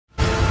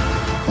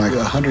like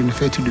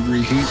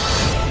 150-degree heat,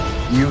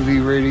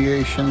 UV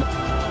radiation,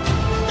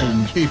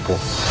 and people.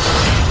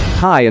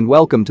 Hi and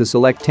welcome to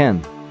Select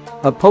 10.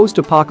 A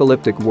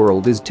post-apocalyptic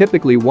world is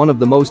typically one of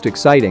the most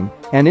exciting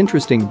and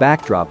interesting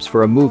backdrops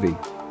for a movie.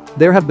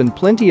 There have been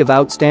plenty of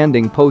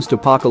outstanding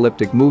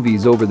post-apocalyptic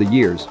movies over the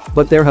years,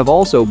 but there have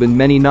also been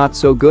many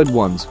not-so-good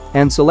ones,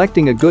 and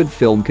selecting a good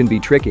film can be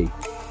tricky.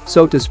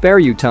 So to spare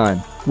you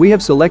time, we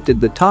have selected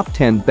the top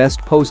 10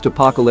 best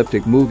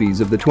post-apocalyptic movies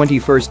of the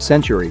 21st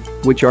century,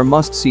 which are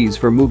must-sees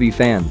for movie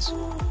fans.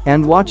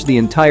 And watch the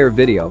entire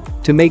video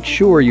to make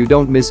sure you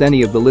don't miss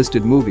any of the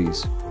listed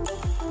movies.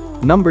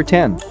 Number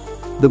 10.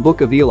 The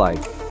Book of Eli.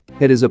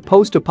 It is a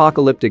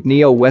post-apocalyptic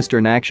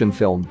neo-Western action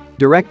film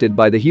directed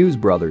by the Hughes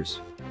brothers.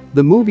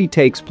 The movie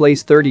takes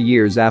place 30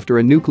 years after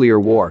a nuclear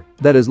war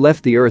that has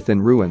left the Earth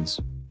in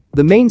ruins.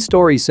 The main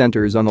story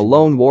centers on a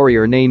lone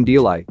warrior named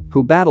Eli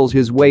who battles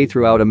his way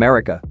throughout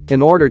America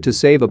in order to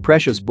save a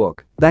precious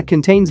book that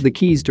contains the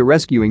keys to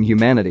rescuing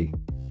humanity.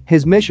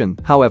 His mission,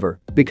 however,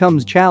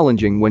 becomes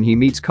challenging when he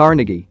meets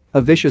Carnegie,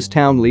 a vicious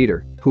town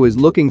leader who is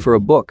looking for a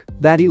book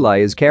that Eli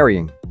is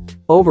carrying.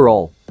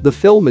 Overall, the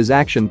film is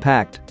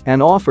action-packed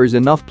and offers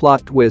enough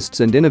plot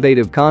twists and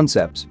innovative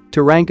concepts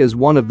to rank as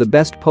one of the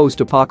best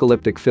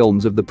post-apocalyptic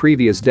films of the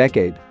previous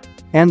decade.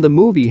 And the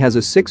movie has a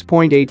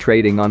 6.8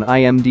 rating on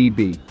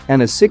IMDb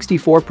and a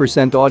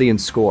 64%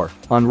 audience score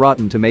on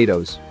Rotten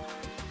Tomatoes.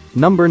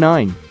 Number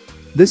 9.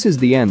 This Is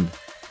the End.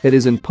 It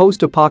is a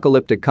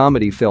post-apocalyptic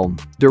comedy film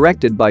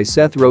directed by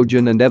Seth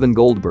Rogen and Evan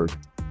Goldberg.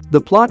 The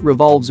plot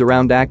revolves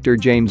around actor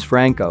James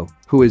Franco,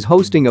 who is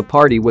hosting a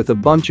party with a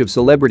bunch of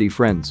celebrity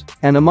friends,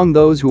 and among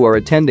those who are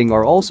attending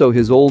are also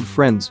his old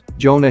friends,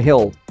 Jonah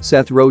Hill,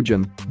 Seth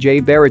Rogen, Jay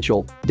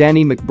Baruchel,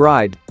 Danny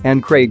McBride,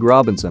 and Craig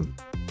Robinson.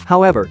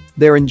 However,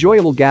 their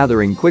enjoyable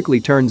gathering quickly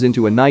turns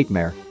into a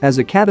nightmare as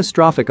a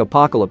catastrophic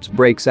apocalypse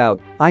breaks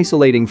out,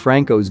 isolating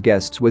Franco's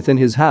guests within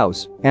his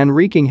house and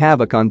wreaking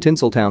havoc on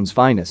Tinseltown's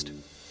finest.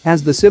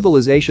 As the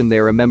civilization they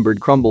remembered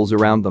crumbles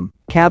around them,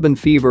 cabin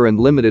fever and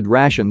limited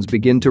rations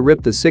begin to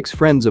rip the six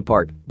friends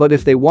apart, but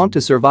if they want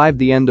to survive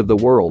the end of the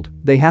world,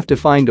 they have to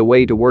find a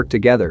way to work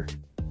together.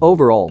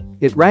 Overall,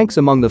 it ranks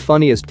among the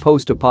funniest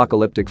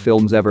post-apocalyptic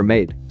films ever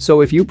made,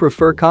 so if you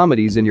prefer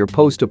comedies in your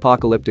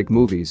post-apocalyptic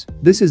movies,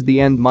 This Is the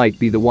End might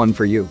be the one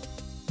for you.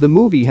 The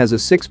movie has a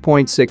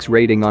 6.6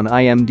 rating on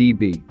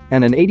IMDb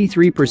and an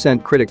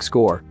 83% critic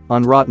score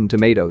on Rotten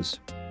Tomatoes.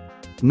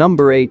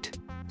 Number 8.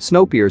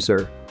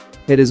 Snowpiercer.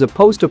 It is a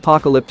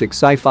post-apocalyptic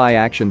sci-fi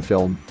action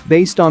film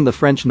based on the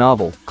French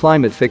novel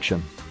Climate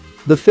Fiction.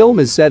 The film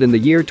is set in the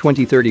year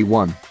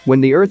 2031, when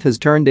the Earth has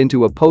turned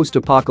into a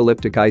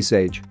post-apocalyptic ice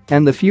age,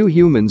 and the few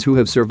humans who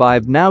have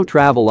survived now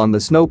travel on the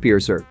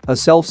Snowpiercer, a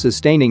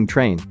self-sustaining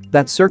train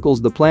that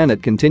circles the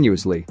planet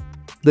continuously.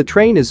 The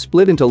train is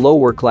split into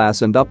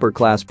lower-class and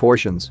upper-class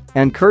portions,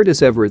 and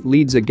Curtis Everett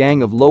leads a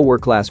gang of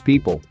lower-class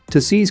people to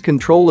seize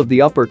control of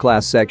the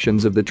upper-class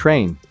sections of the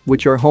train,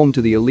 which are home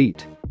to the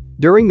elite.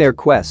 During their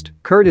quest,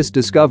 Curtis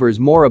discovers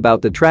more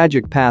about the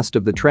tragic past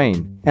of the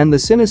train and the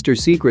sinister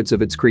secrets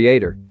of its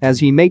creator as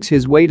he makes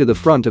his way to the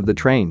front of the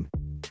train.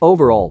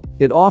 Overall,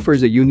 it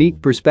offers a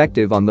unique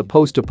perspective on the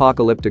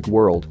post-apocalyptic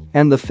world,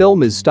 and the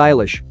film is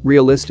stylish,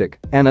 realistic,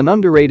 and an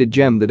underrated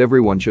gem that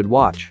everyone should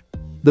watch.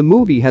 The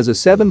movie has a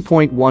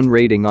 7.1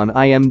 rating on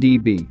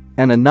IMDb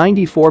and a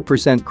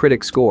 94%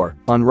 critic score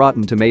on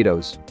Rotten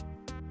Tomatoes.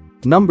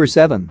 Number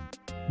 7.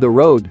 The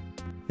Road.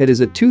 It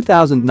is a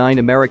 2009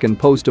 American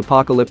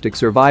post-apocalyptic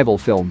survival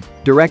film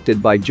directed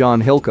by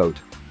John Hillcoat.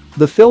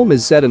 The film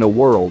is set in a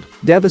world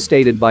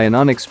devastated by an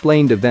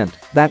unexplained event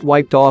that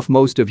wiped off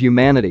most of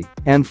humanity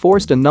and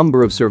forced a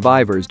number of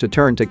survivors to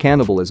turn to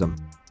cannibalism.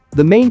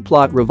 The main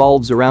plot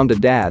revolves around a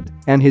dad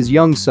and his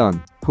young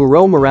son who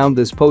roam around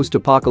this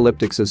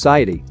post-apocalyptic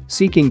society,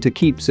 seeking to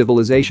keep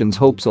civilization's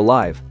hopes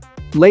alive.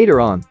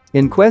 Later on,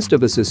 in quest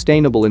of a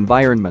sustainable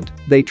environment,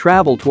 they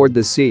travel toward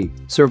the sea,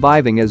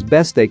 surviving as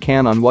best they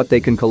can on what they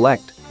can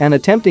collect and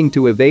attempting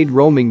to evade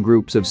roaming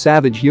groups of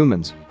savage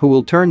humans who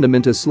will turn them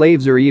into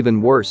slaves or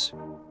even worse.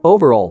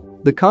 Overall,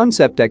 the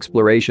concept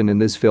exploration in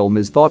this film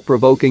is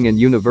thought-provoking and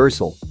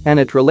universal, and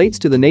it relates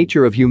to the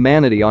nature of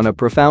humanity on a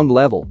profound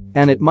level,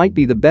 and it might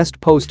be the best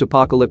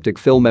post-apocalyptic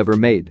film ever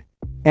made.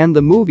 And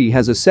the movie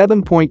has a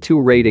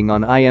 7.2 rating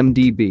on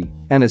IMDb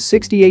and a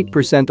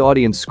 68%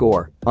 audience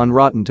score on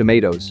Rotten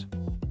Tomatoes.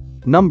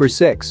 Number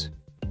 6.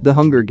 The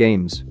Hunger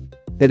Games.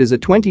 It is a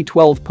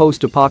 2012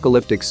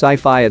 post-apocalyptic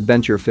sci-fi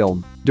adventure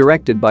film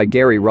directed by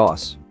Gary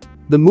Ross.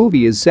 The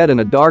movie is set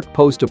in a dark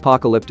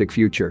post-apocalyptic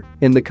future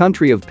in the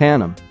country of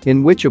Panem,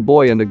 in which a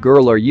boy and a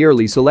girl are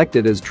yearly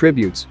selected as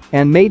tributes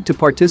and made to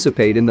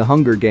participate in the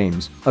Hunger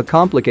Games, a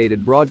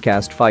complicated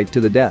broadcast fight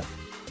to the death.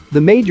 The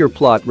major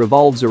plot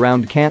revolves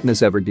around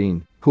Katniss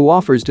Everdeen, who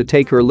offers to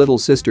take her little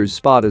sister's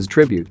spot as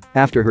tribute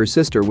after her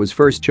sister was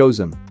first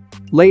chosen.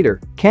 Later,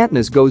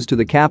 Katniss goes to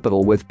the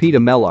capital with Peeta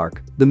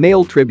Mellark, the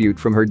male tribute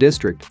from her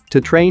district, to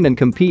train and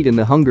compete in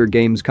the Hunger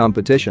Games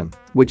competition,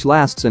 which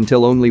lasts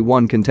until only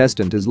one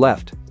contestant is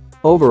left.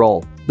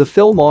 Overall, the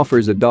film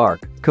offers a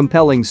dark,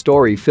 compelling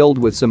story filled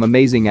with some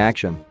amazing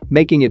action,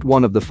 making it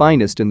one of the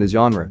finest in the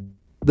genre.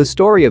 The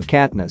story of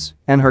Katniss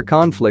and her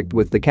conflict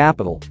with the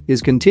Capitol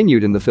is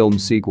continued in the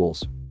film's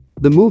sequels.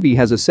 The movie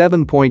has a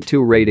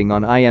 7.2 rating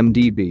on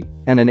IMDb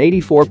and an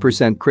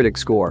 84% critic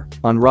score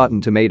on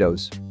Rotten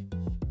Tomatoes.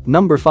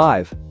 Number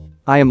 5.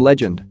 I Am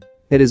Legend.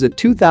 It is a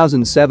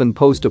 2007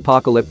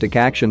 post-apocalyptic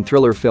action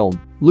thriller film,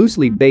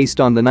 loosely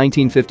based on the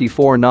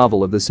 1954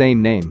 novel of the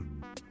same name.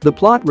 The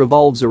plot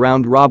revolves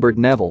around Robert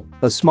Neville,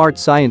 a smart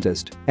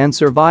scientist and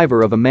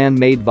survivor of a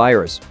man-made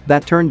virus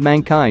that turned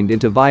mankind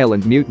into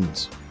violent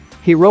mutants.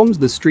 He roams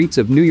the streets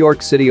of New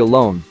York City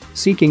alone,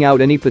 seeking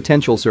out any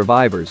potential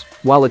survivors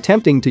while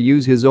attempting to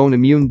use his own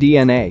immune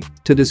DNA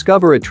to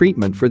discover a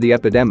treatment for the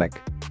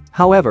epidemic.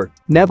 However,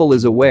 Neville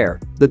is aware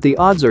that the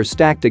odds are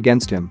stacked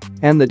against him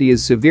and that he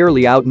is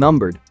severely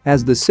outnumbered,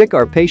 as the sick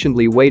are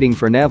patiently waiting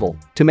for Neville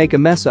to make a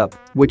mess up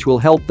which will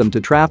help them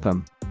to trap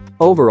him.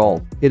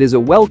 Overall, it is a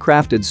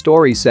well-crafted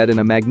story set in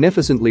a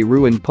magnificently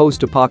ruined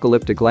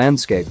post-apocalyptic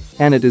landscape,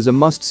 and it is a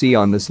must-see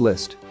on this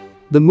list.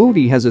 The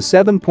movie has a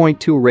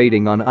 7.2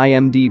 rating on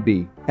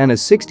IMDb and a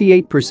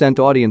 68%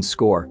 audience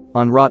score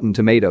on Rotten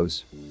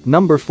Tomatoes.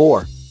 Number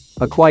 4.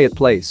 A Quiet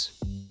Place.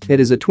 It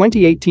is a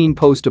 2018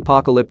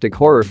 post-apocalyptic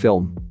horror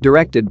film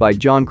directed by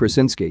John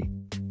Krasinski.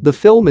 The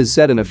film is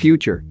set in a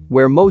future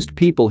where most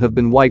people have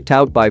been wiped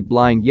out by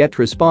blind yet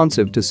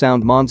responsive to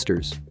sound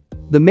monsters.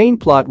 The main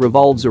plot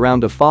revolves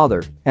around a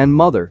father and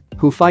mother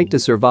who fight to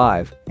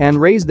survive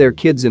and raise their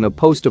kids in a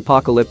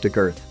post-apocalyptic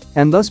Earth,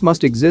 and thus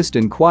must exist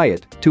in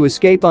quiet to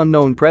escape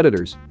unknown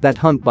predators that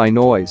hunt by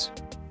noise.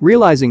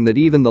 Realizing that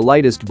even the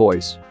lightest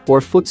voice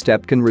or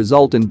footstep can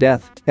result in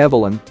death,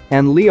 Evelyn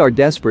and Lee are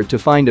desperate to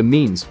find a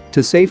means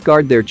to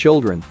safeguard their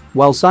children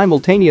while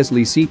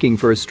simultaneously seeking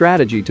for a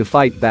strategy to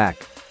fight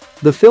back.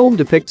 The film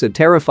depicts a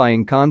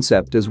terrifying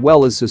concept as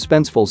well as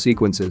suspenseful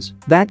sequences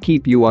that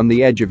keep you on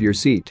the edge of your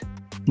seat.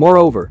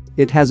 Moreover,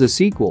 it has a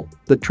sequel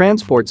that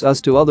transports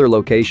us to other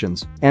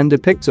locations and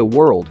depicts a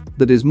world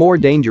that is more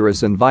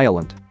dangerous and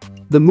violent.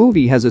 The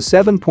movie has a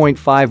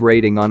 7.5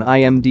 rating on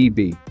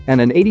IMDb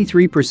and an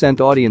 83%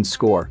 audience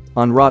score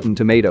on Rotten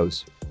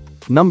Tomatoes.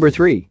 Number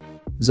 3.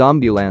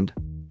 Zombieland.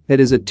 It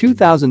is a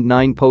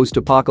 2009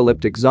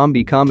 post-apocalyptic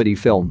zombie comedy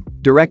film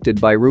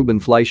directed by Ruben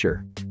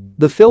Fleischer.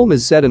 The film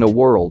is set in a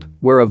world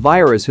where a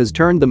virus has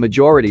turned the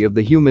majority of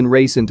the human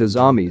race into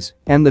zombies,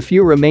 and the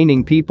few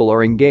remaining people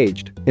are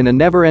engaged in a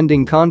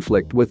never-ending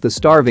conflict with the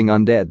starving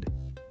undead.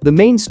 The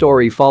main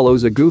story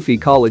follows a goofy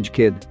college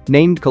kid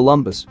named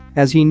Columbus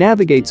as he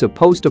navigates a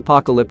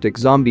post-apocalyptic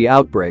zombie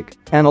outbreak,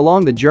 and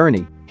along the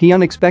journey, he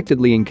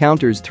unexpectedly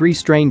encounters 3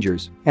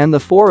 strangers, and the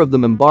 4 of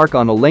them embark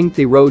on a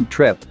lengthy road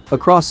trip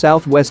across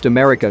Southwest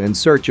America in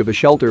search of a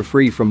shelter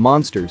free from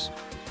monsters.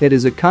 It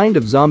is a kind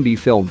of zombie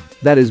film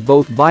that is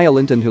both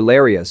violent and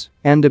hilarious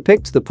and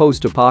depicts the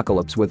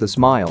post-apocalypse with a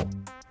smile.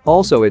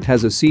 Also, it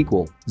has a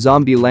sequel,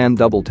 Zombieland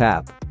Double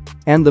Tap.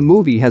 And the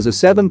movie has a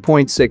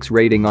 7.6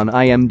 rating on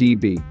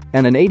IMDb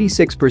and an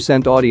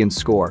 86% audience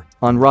score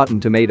on Rotten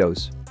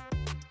Tomatoes.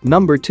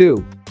 Number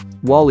 2.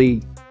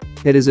 Wall-E.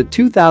 It is a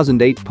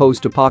 2008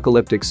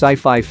 post-apocalyptic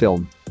sci-fi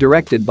film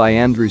directed by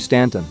Andrew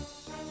Stanton.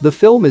 The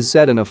film is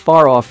set in a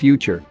far-off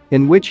future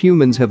in which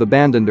humans have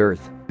abandoned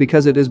Earth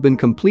because it has been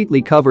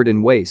completely covered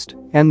in waste,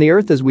 and the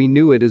Earth as we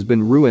knew it has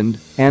been ruined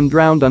and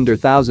drowned under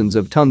thousands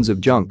of tons of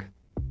junk.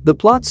 The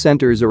plot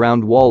centers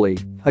around Wall-E,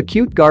 a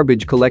cute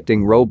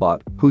garbage-collecting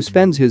robot who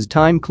spends his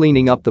time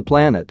cleaning up the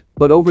planet,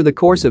 but over the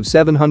course of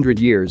 700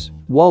 years,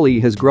 Wall-E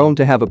has grown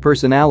to have a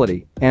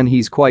personality, and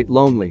he's quite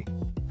lonely.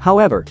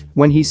 However,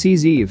 when he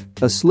sees Eve,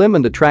 a slim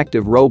and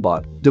attractive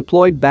robot,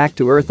 deployed back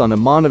to Earth on a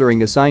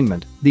monitoring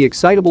assignment, the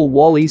excitable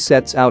Wall-E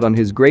sets out on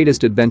his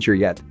greatest adventure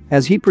yet,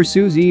 as he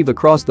pursues Eve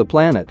across the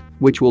planet,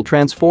 which will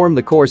transform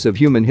the course of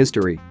human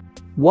history.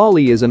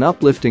 Wall-E is an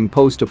uplifting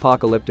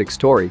post-apocalyptic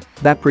story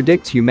that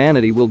predicts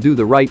humanity will do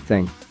the right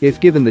thing if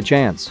given the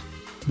chance.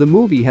 The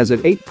movie has an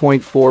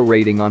 8.4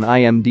 rating on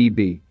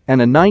IMDb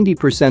and a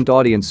 90%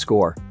 audience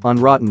score on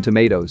Rotten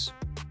Tomatoes.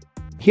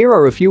 Here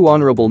are a few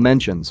honorable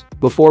mentions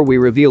before we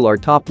reveal our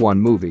top 1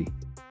 movie.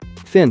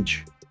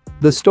 Finch.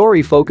 The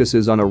story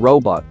focuses on a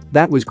robot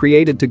that was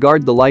created to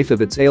guard the life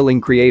of its ailing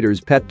creator's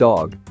pet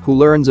dog, who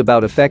learns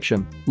about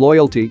affection,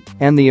 loyalty,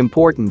 and the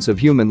importance of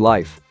human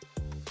life.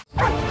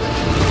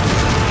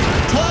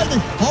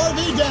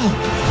 Harvey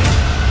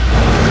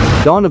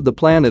down. Dawn of the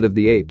Planet of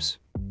the Apes.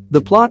 The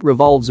plot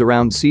revolves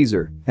around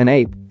Caesar, an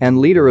ape and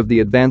leader of the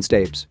advanced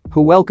apes,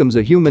 who welcomes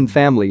a human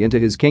family into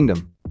his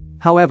kingdom.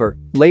 However,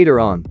 later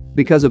on,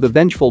 because of a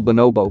vengeful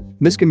bonobo,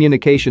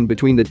 miscommunication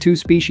between the 2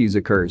 species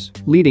occurs,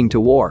 leading to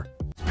war.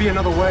 Be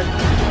another way.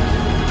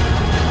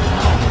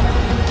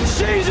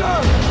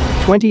 Caesar!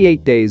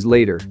 28 days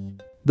later.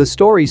 The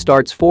story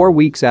starts 4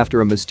 weeks after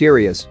a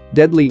mysterious,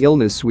 deadly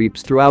illness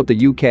sweeps throughout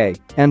the UK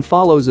and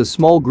follows a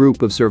small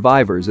group of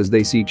survivors as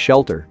they seek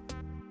shelter.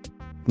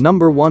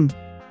 Number 1.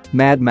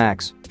 Mad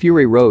Max: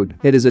 Fury Road.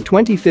 It is a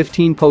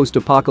 2015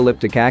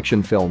 post-apocalyptic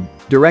action film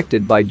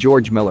directed by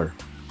George Miller.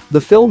 The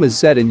film is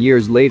set in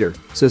years later,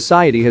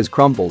 society has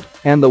crumbled,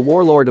 and the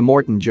warlord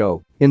Immortan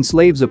Joe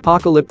enslaves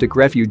apocalyptic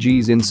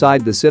refugees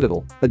inside the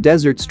Citadel, a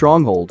desert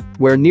stronghold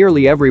where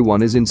nearly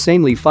everyone is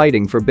insanely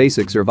fighting for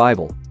basic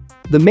survival.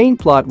 The main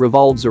plot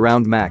revolves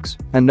around Max,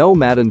 a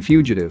nomad and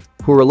fugitive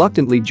who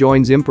reluctantly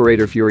joins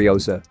Imperator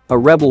Furiosa, a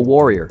rebel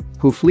warrior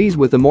who flees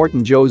with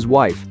Immortan Joe's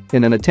wife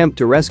in an attempt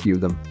to rescue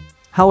them.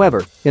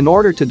 However, in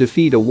order to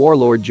defeat a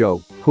warlord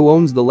Joe, who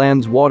owns the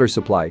land's water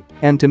supply,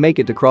 and to make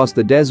it across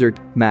the desert,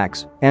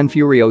 Max and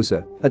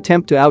Furiosa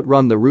attempt to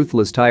outrun the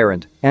ruthless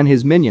tyrant and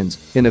his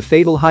minions in a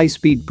fatal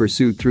high-speed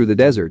pursuit through the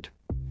desert.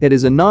 It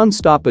is a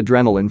non-stop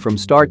adrenaline from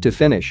start to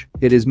finish.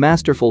 It is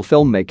masterful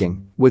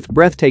filmmaking with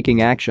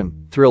breathtaking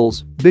action,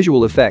 thrills,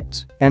 visual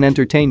effects, and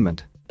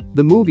entertainment.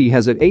 The movie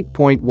has an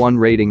 8.1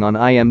 rating on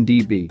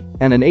IMDb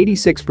and an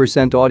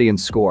 86%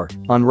 audience score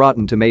on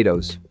Rotten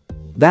Tomatoes.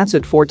 That's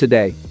it for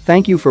today.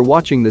 Thank you for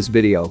watching this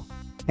video.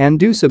 And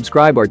do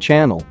subscribe our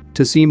channel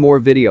to see more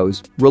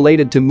videos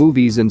related to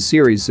movies and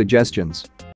series suggestions.